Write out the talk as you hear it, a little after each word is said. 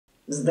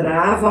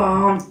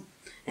Zdravo!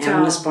 Evo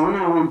nas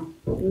ponovo.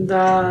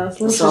 Da,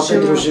 slušat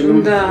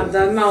ćemo...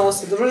 Da, malo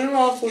se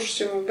družimo, slušat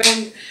ćemo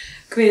band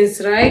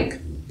Queensryche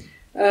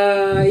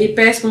i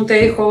pesmu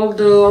Take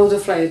Hold of the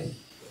Flame.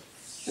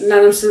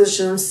 Nadam se da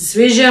će nam se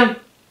sviđa.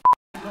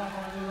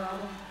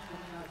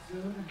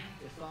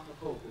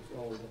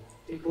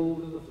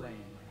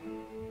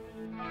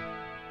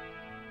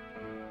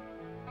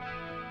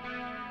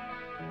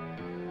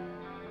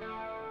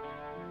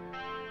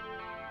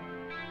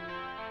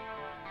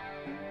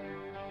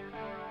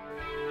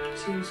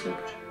 Seems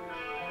like...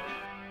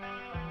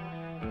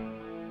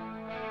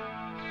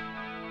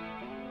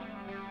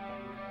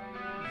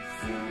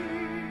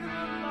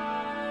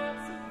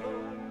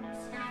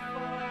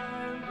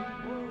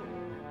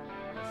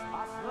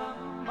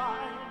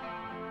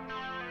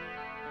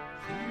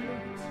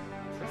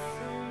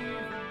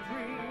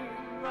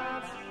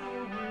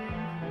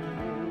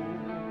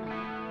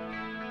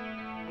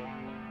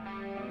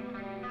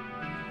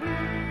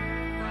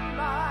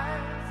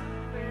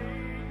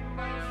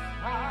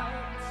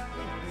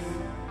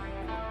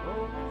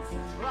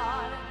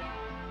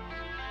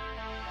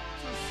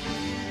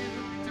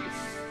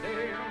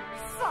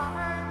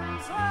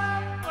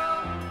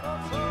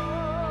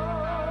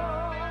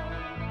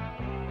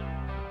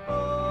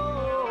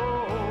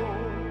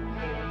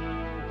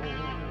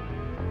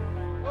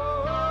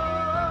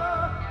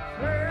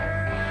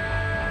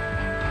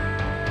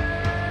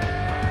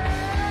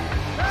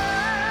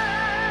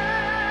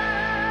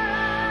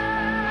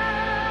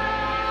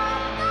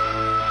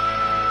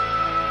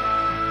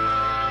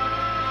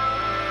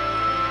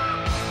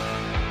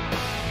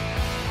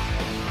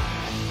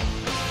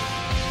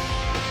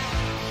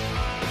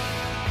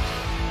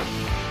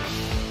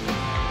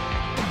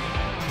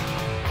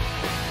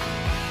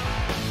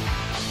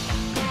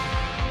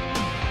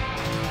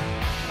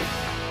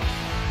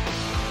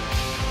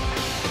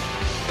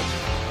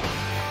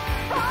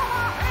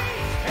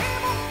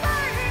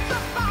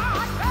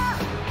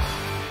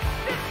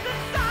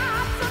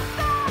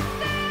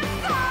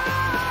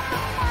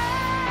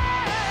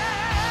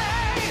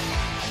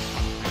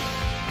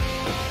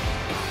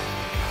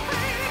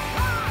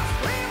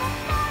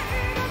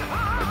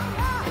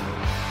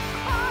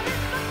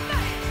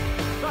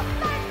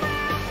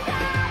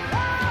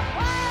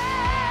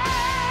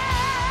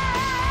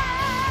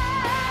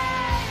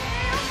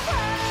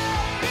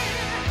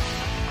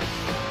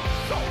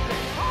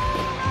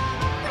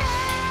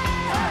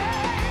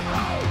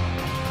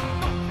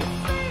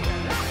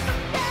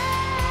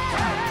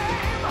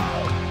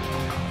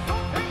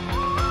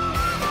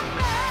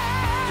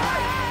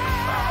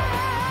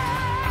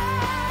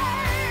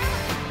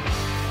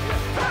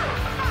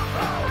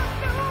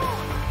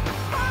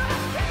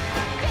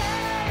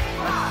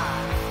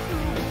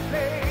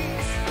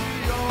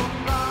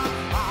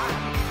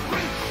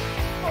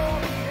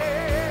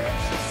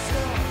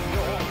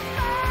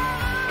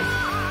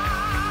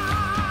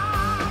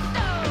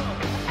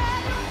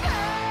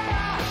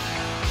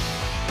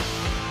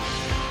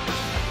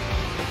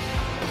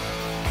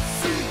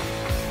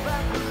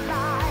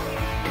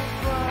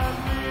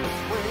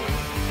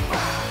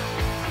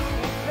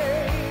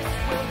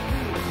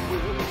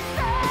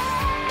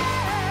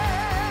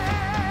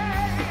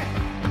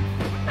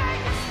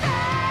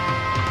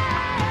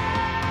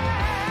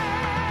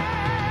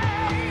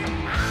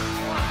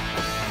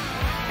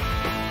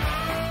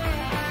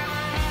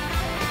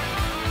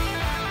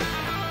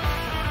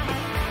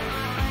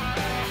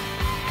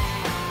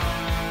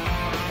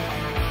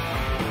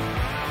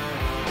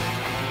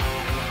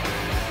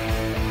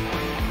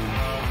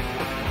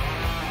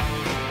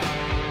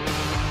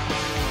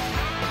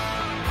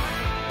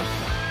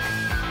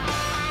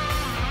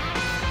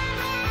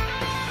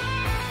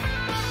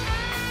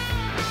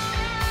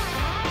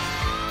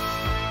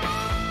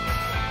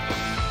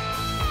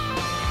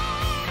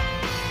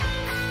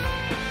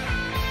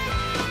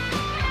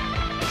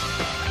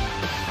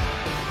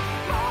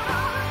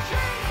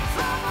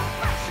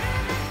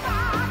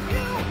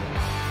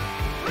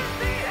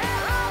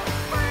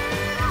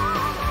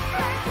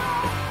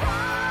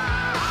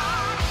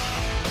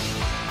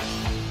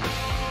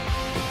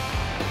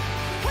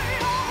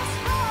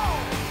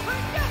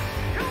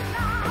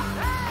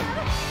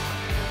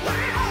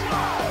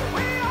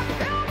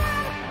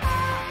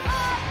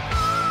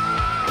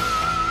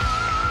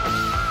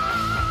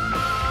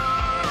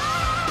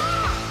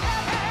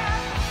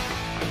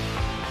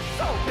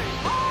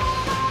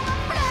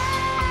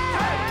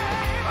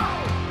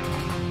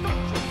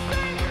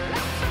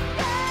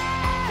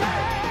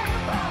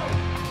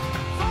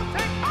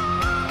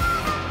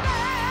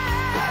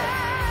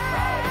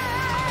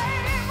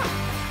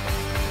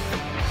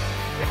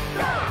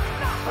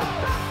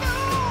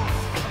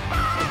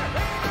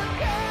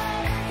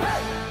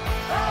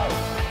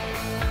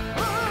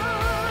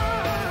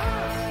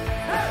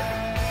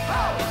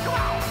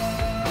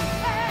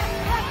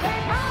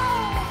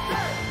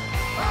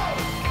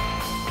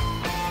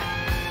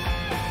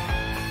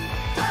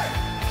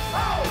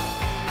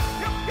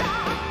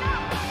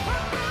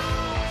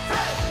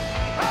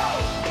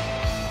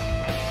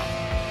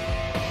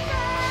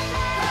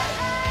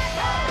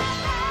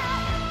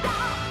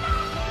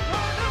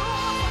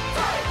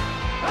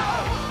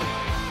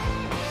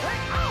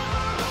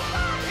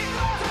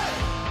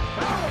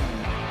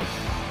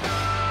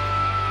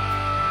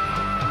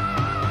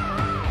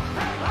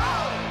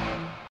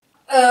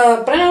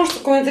 Pre nego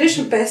što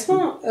komentarišem pesmu,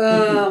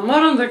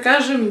 moram da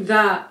kažem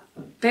da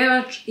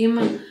pevač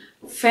ima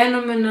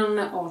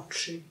fenomenalne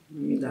oči.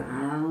 Da.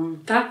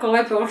 Tako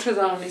lepe oči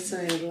da nisam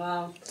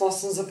videla, to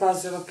sam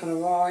zapazila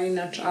prvo,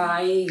 inače,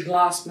 a i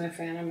glas mu je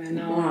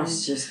fenomenalan.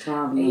 Glas je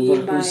stvarno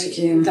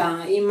vrhunski.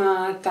 Da,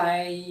 ima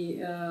taj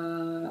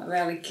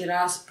veliki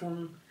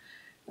raspon,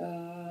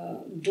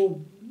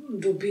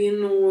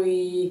 dubinu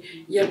i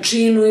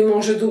jačinu i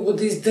može dugo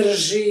da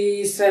izdrži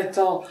i sve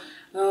to.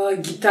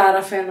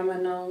 Gitara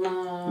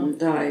fenomenalna.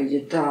 Da, i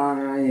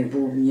gitara, i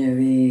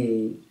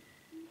bubnjevi,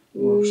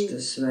 uopšte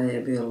sve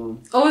je bilo.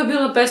 Ovo je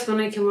bila pesma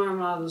neke moje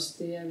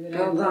mladosti, ja bih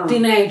rekla.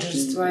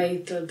 Tinejdžerstva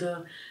itd.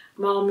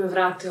 Malo me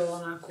vratilo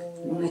onako...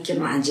 U neke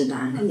mlađe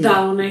dane.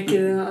 Da, u neke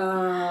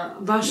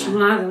baš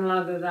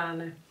mlade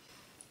dane.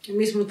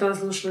 Mi smo tada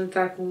slušali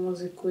takvu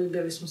muziku i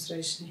bili smo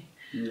srećni.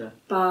 Da.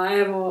 Pa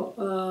evo,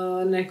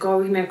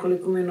 ovih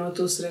nekoliko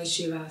minuta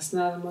usreći vas.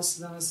 Nadamo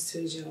se da vam se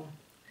sviđalo.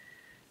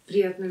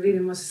 Prijatno,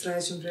 vidimo se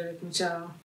sledećom prilikom. Ćao.